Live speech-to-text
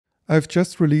I've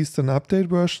just released an update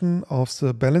version of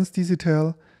the Balance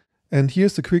DCTL, and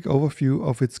here's a quick overview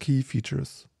of its key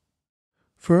features.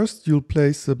 First, you'll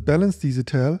place the Balance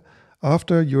DCTL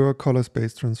after your color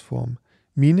space transform,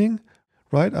 meaning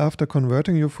right after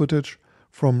converting your footage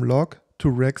from log to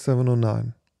Rec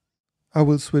 709. I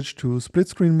will switch to split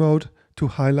screen mode to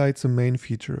highlight the main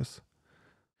features.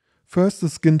 First, the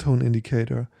skin tone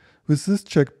indicator. With this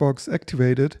checkbox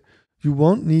activated, you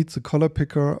won't need the color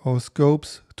picker or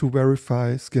scopes to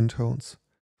verify skin tones.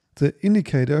 The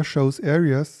indicator shows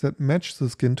areas that match the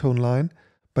skin tone line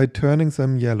by turning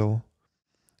them yellow.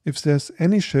 If there's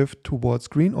any shift towards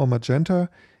green or magenta,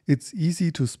 it's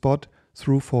easy to spot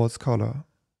through false color.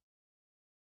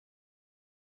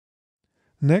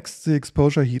 Next, the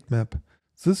exposure heat map.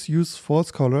 This uses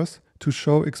false colors to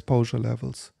show exposure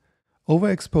levels.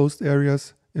 Overexposed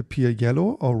areas appear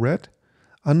yellow or red,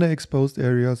 underexposed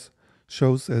areas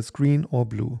shows as green or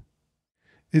blue.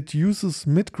 It uses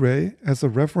mid-gray as a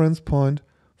reference point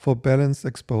for balanced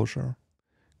exposure.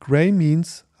 Gray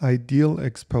means ideal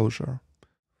exposure.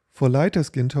 For lighter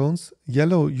skin tones,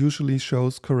 yellow usually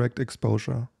shows correct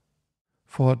exposure.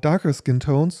 For darker skin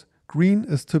tones, green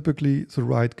is typically the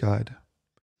right guide.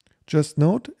 Just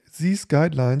note, these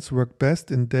guidelines work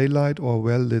best in daylight or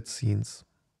well-lit scenes.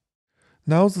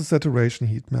 Now the saturation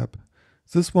heat map.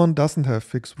 This one doesn't have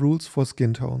fixed rules for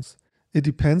skin tones. It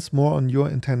depends more on your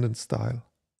intended style.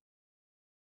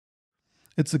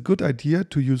 It's a good idea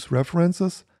to use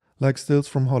references like stills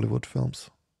from Hollywood films.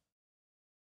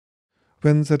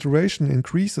 When saturation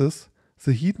increases,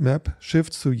 the heat map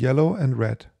shifts to yellow and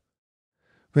red.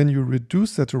 When you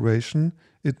reduce saturation,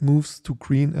 it moves to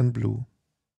green and blue.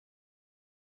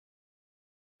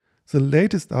 The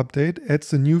latest update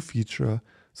adds a new feature,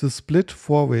 the split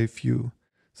 4-way view.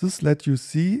 This lets you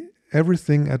see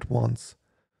everything at once.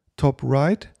 Top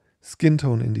right, skin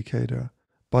tone indicator.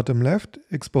 Bottom left,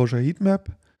 exposure heat map.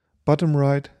 Bottom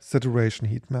right, saturation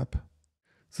heat map.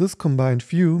 This combined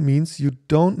view means you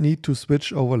don't need to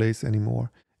switch overlays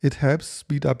anymore. It helps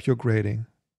speed up your grading.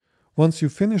 Once you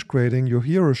finish grading your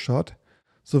hero shot,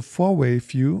 the 4-way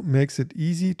view makes it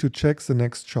easy to check the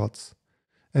next shots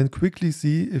and quickly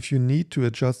see if you need to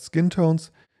adjust skin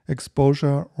tones,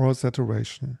 exposure or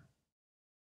saturation.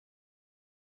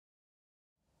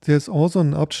 There's also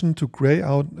an option to gray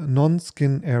out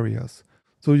non-skin areas,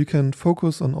 so you can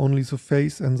focus on only the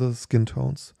face and the skin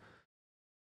tones.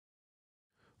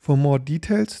 For more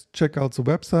details, check out the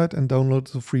website and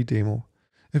download the free demo.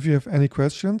 If you have any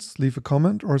questions, leave a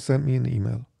comment or send me an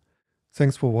email.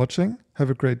 Thanks for watching, have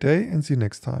a great day and see you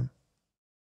next time.